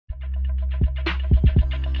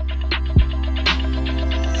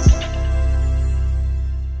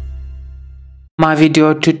My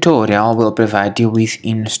video tutorial will provide you with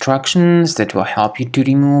instructions that will help you to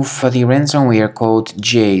remove the ransomware called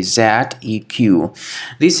Jzeq.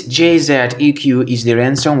 This Jzeq is the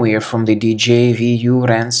ransomware from the DJVU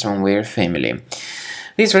ransomware family.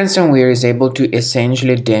 This ransomware is able to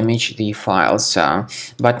essentially damage the files,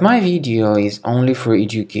 but my video is only for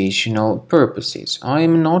educational purposes. I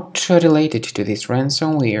am not related to this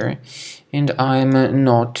ransomware and I am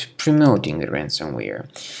not promoting the ransomware.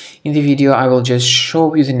 In the video, I will just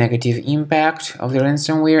show you the negative impact of the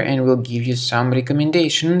ransomware and will give you some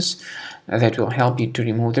recommendations that will help you to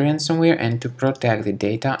remove the ransomware and to protect the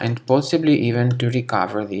data and possibly even to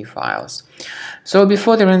recover the files. So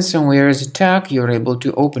before the ransomware's attack, you're able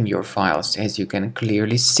to open your files, as you can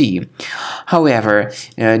clearly see. However,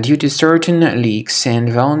 due to certain leaks and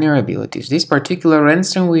vulnerabilities, this particular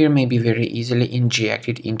ransomware may be very easily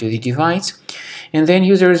injected into the device, and then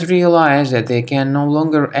users realize that they can no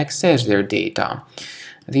longer access their data.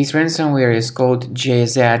 This ransomware is called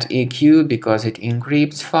Jzeq because it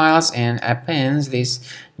encrypts files and appends this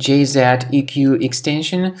Jzeq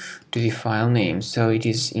extension to the file name, so it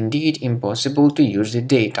is indeed impossible to use the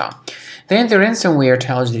data. Then the ransomware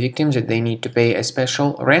tells the victims that they need to pay a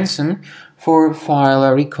special ransom for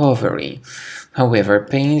file recovery. However,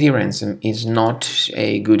 paying the ransom is not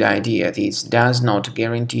a good idea. This does not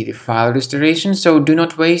guarantee the file restoration, so do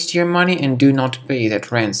not waste your money and do not pay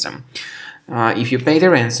that ransom. If you pay the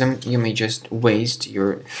ransom, you may just waste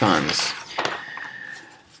your funds.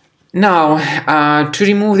 Now, to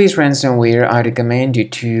remove this ransomware, I recommend you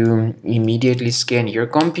to immediately scan your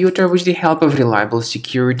computer with the help of reliable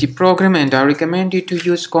security program, and I recommend you to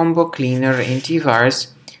use Cleaner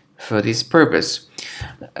Antivirus for this purpose.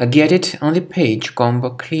 Get it on the page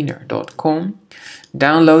combocleaner.com,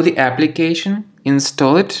 download the application,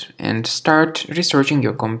 install it, and start researching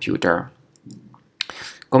your computer.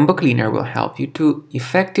 Combo Cleaner will help you to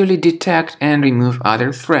effectively detect and remove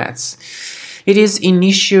other threats. It is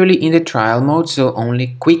initially in the trial mode, so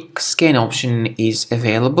only quick scan option is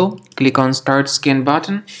available. Click on Start Scan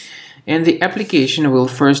button, and the application will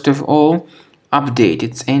first of all update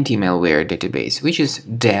its anti-malware database, which is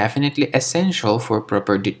definitely essential for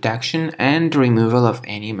proper detection and removal of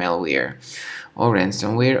any malware or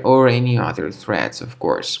ransomware or any other threats, of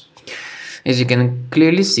course. As you can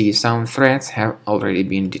clearly see, some threats have already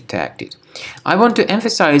been detected. I want to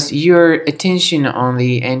emphasize your attention on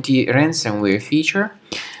the anti-ransomware feature.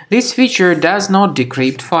 This feature does not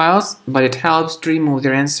decrypt files, but it helps to remove the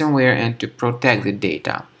ransomware and to protect the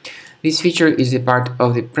data. This feature is a part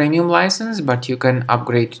of the premium license, but you can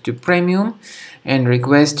upgrade to premium and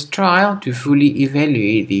request trial to fully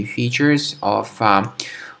evaluate the features of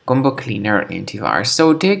Combo Cleaner Antivirus.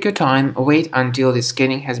 So take your time, wait until the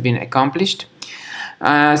scanning has been accomplished.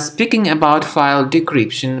 Speaking about file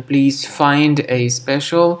decryption, please find a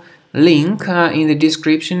special link in the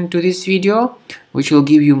description to this video, which will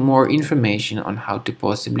give you more information on how to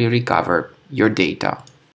possibly recover your data.